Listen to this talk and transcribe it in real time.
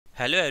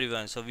Hello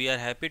everyone, so we are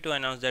happy to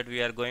announce that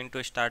we are going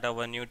to start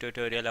our new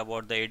tutorial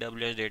about the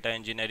AWS Data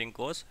Engineering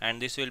course,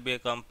 and this will be a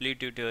complete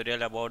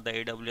tutorial about the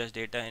AWS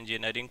Data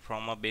Engineering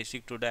from a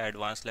basic to the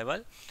advanced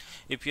level.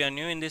 If you are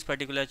new in this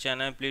particular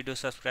channel, please do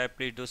subscribe,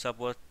 please do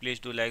support, please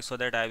do like, so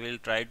that I will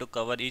try to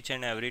cover each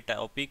and every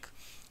topic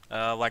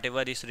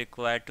whatever is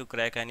required to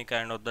crack any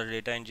kind of the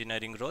data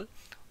engineering role.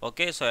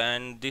 Okay, so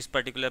and this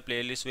particular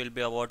playlist will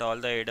be about all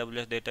the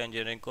AWS data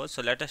engineering course.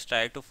 So let us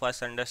try to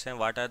first understand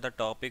what are the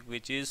topic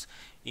which is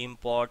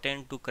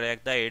important to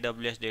crack the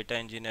AWS data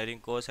engineering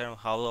course and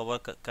how our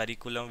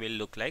curriculum will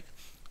look like.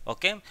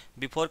 Okay,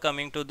 before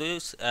coming to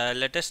this,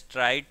 let us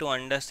try to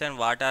understand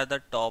what are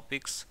the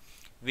topics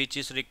which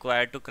is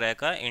required to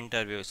crack a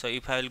interview. So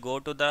if I will go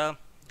to the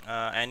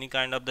any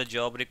kind of the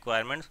job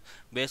requirements,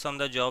 based on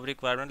the job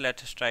requirement,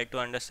 let us try to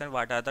understand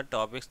what are the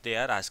topics they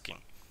are asking.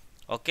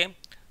 Okay,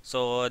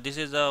 so this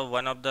is the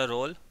one of the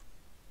role,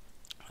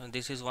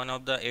 this is one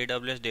of the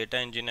AWS data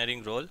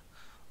engineering role.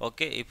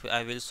 Okay, if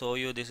I will show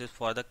you, this is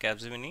for the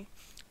Capgemini,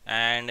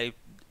 and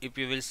if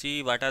you will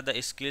see what are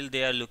the skill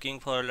they are looking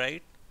for,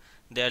 right?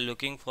 They are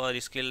looking for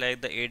skill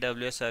like the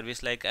AWS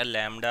service like a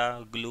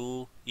Lambda,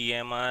 Glue,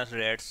 EMR,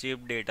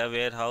 Redshift, data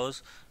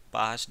warehouse,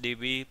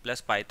 PassDB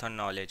plus Python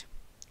knowledge.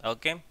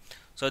 Okay,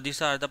 so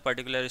these are the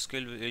particular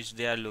skill which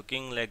they are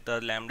looking. Like the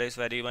Lambda is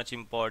very much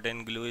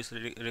important, Glue is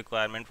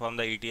requirement from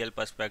the ETL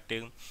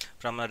perspective,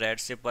 from a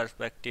Redshift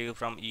perspective,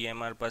 from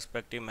EMR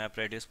perspective,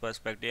 MapReduce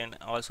perspective, and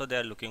also they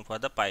are looking for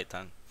the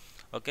Python.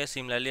 Okay,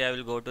 similarly I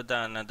will go to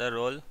the another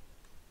role.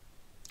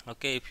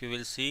 Okay, if you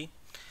will see,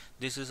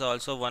 this is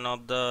also one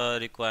of the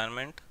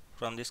requirement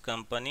from this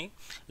company.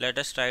 Let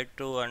us try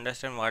to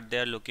understand what they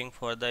are looking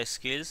for the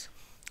skills.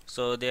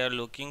 So they are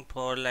looking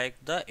for like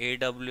the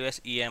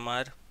AWS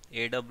EMR,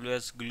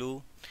 AWS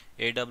Glue,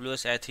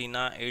 AWS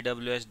Athena,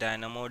 AWS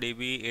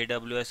DynamoDB,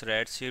 AWS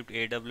Redshift,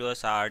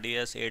 AWS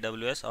RDS,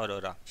 AWS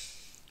Aurora.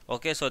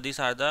 Okay, so these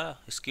are the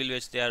skill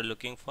which they are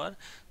looking for.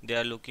 They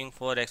are looking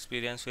for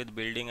experience with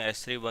building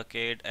S3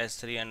 bucket,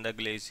 S3 and the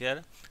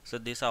Glacier. So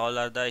these all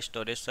are the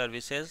storage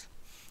services.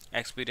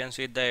 Experience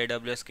with the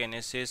AWS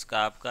Kinesis,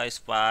 Kafka,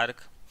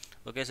 Spark.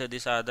 Okay, so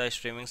these are the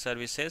streaming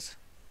services.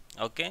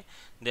 Okay,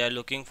 they are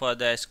looking for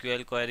the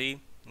SQL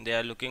query. They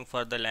are looking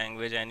for the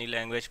language, any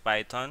language,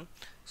 Python.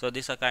 So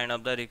these are kind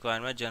of the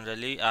requirement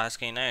generally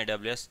asked in a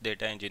AWS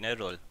data engineer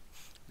role.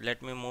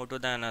 Let me move to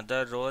the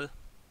another role.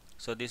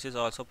 So this is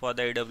also for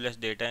the AWS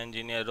data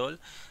engineer role,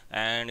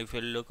 and if you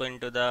look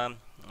into the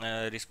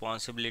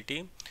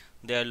responsibility,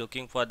 they are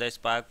looking for the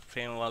Spark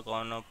framework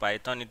on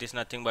Python. It is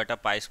nothing but a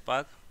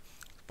PySpark.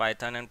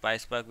 Python and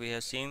PySpark we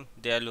have seen.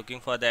 They are looking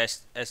for the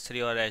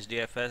S3 or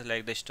HDFS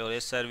like the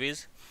storage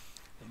service,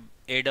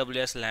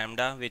 AWS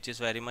Lambda, which is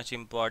very much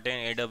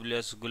important,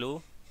 AWS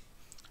Glue,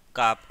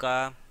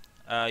 Kafka.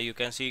 You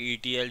can see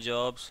ETL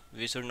jobs.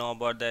 We should know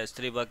about the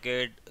S3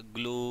 bucket,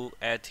 Glue,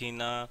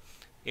 Athena,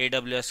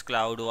 AWS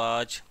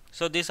CloudWatch.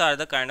 So these are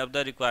the kind of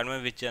the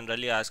requirement which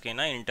generally ask in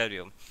an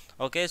interview.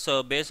 Okay,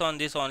 so based on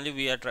this only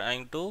we are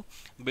trying to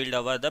build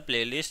our the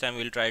playlist, and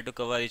we'll try to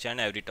cover each and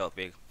every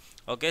topic.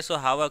 Okay, so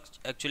how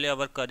actually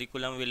our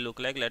curriculum will look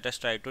like, let us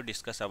try to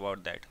discuss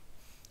about that.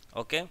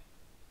 Okay,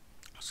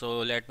 so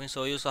let me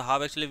show you. So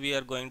how actually we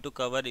are going to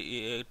cover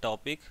a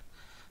topic.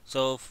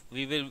 So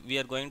we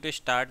are going to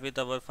start with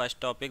our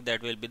first topic,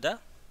 that will be the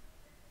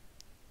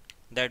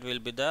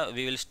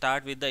we will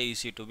start with the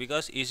EC2,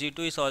 because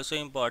EC2 is also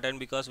important,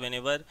 because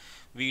whenever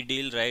we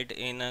deal right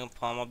in a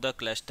form of the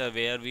cluster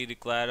where we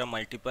require a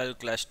multiple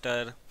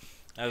cluster,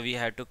 we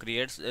have to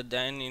create,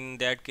 then in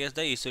that case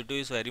the EC2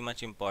 is very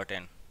much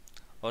important.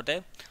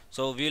 Okay,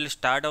 so we will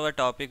start our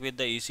topic with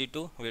the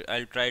EC2.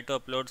 I'll try to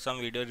upload some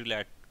video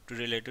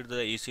related to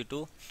the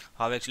EC2,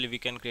 how actually we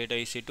can create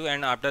a EC2,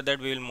 and after that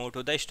we will move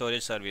to the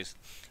storage service,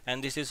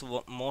 and this is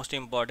most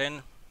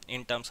important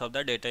in terms of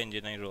the data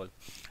engineering role.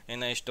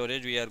 In a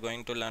storage we are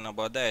going to learn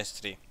about the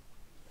S3.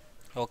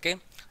 Okay,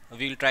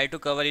 we will try to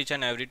cover each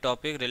and every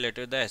topic related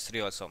to the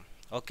S3 also.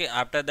 Okay,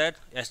 after that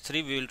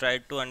S3 we will try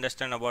to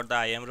understand about the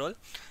IAM role,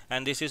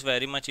 and this is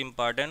very much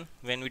important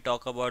when we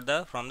talk about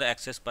the from the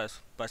access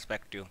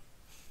perspective.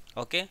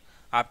 Okay,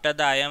 after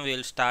the IAM we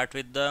will start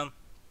with the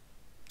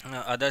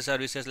other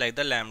services like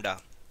the Lambda.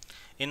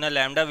 In a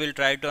Lambda we'll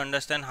try to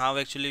understand how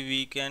actually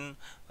we can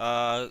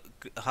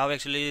how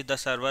actually the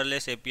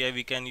serverless API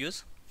we can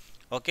use.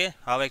 Okay,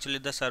 how actually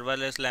the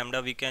serverless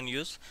Lambda we can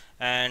use,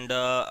 and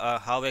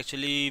how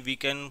actually we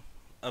can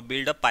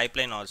build a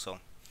pipeline also,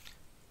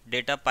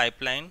 data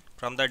pipeline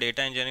from the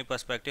data engineering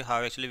perspective,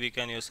 how actually we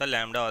can use a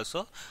Lambda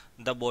also,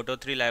 the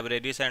Boto3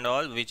 libraries and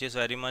all, which is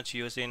very much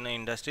used in the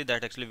industry,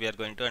 that actually we are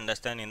going to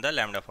understand in the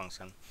Lambda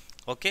function.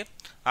 Okay,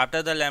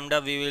 after the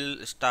Lambda we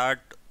will start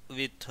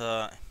with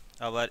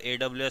our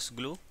AWS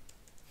Glue.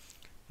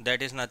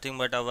 That is nothing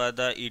but our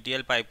the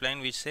ETL pipeline,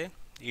 which say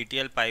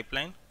ETL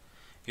pipeline.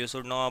 You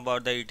should know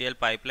about the ETL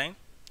pipeline.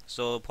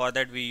 So for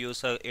that we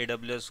use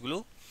AWS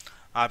Glue.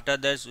 After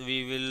that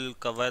we will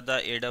cover the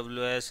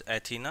AWS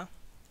Athena.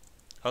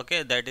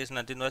 Okay, that is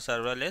nothing but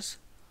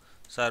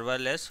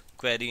serverless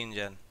query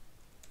engine.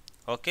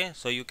 Okay,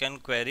 so you can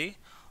query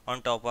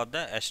on top of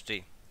the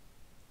S3.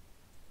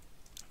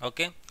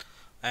 Okay,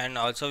 and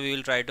also we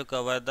will try to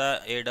cover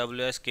the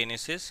AWS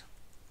Kinesis,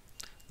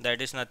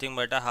 that is nothing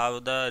but how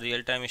the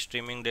real-time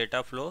streaming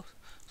data flows.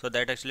 So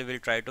that actually we'll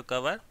try to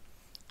cover.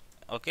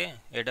 Okay,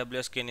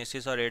 AWS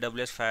Kinesis or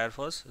AWS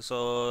Firefox,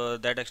 so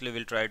that actually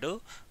we'll try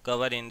to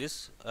cover in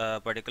this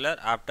particular.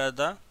 After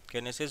the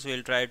Kinesis,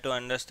 we'll try to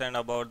understand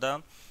about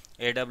the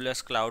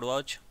AWS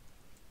CloudWatch,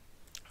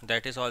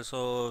 that is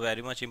also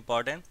very much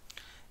important.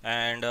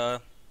 And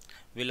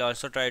we'll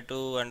also try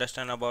to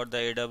understand about the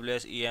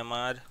AWS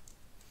EMR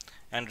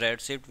and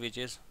Redshift, which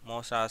is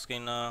most asked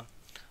in a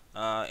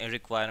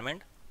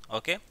requirement.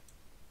 Okay,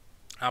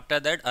 after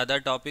that other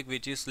topic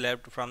which is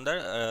left from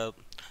the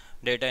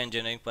data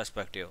engineering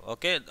perspective.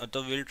 Okay,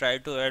 so we'll try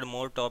to add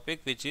more topic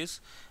which is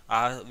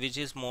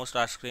most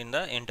asked in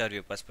the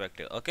interview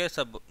perspective. Okay,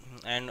 so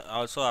and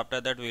also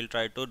after that we'll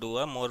try to do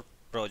a more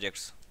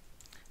projects.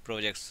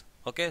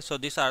 Okay, so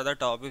these are the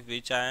topics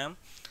which I am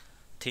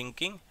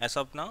thinking as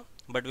of now,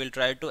 but we'll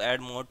try to add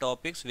more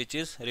topics which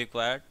is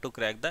required to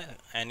crack the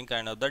any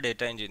kind of the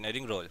data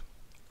engineering role.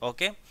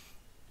 Okay,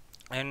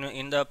 and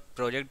in the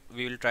project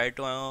we will try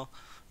to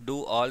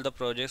do all the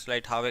projects,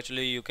 like how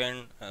actually you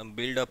can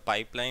build a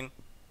pipeline,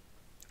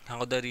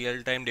 how the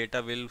real-time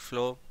data will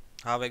flow,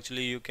 how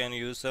actually you can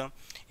use a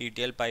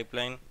ETL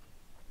pipeline,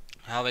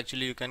 how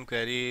actually you can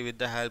query with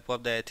the help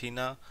of the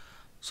Athena.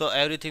 So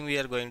everything we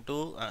are going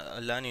to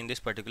learn in this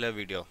particular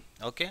video.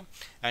 Okay,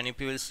 and if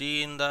you will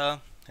see in the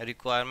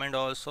requirement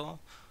also,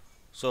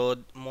 so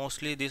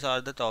mostly these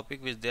are the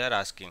topic which they are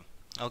asking.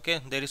 Okay,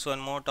 there is one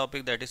more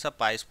topic, that is a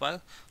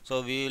PySpark,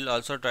 so we will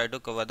also try to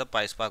cover the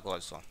PySpark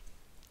also.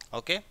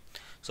 Okay,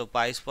 so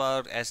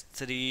PySpark,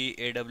 S3,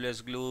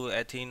 AWS Glue,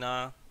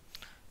 Athena,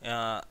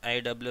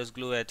 AWS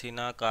Glue,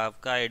 Athena,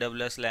 Kafka,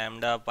 AWS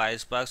Lambda,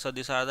 PySpark. So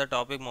these are the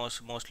topic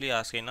mostly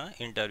asked in a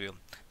interview.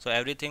 So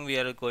everything we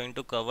are going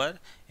to cover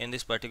in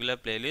this particular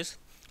playlist.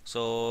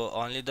 So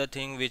only the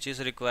thing which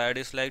is required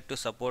is like to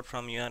support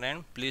from your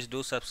end. Please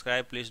do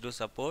subscribe, please do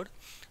support,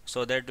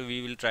 so that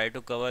we will try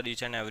to cover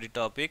each and every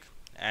topic,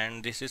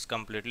 and this is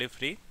completely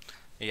free.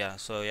 Yeah,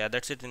 so yeah,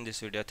 that's it in this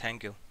video.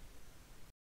 Thank you.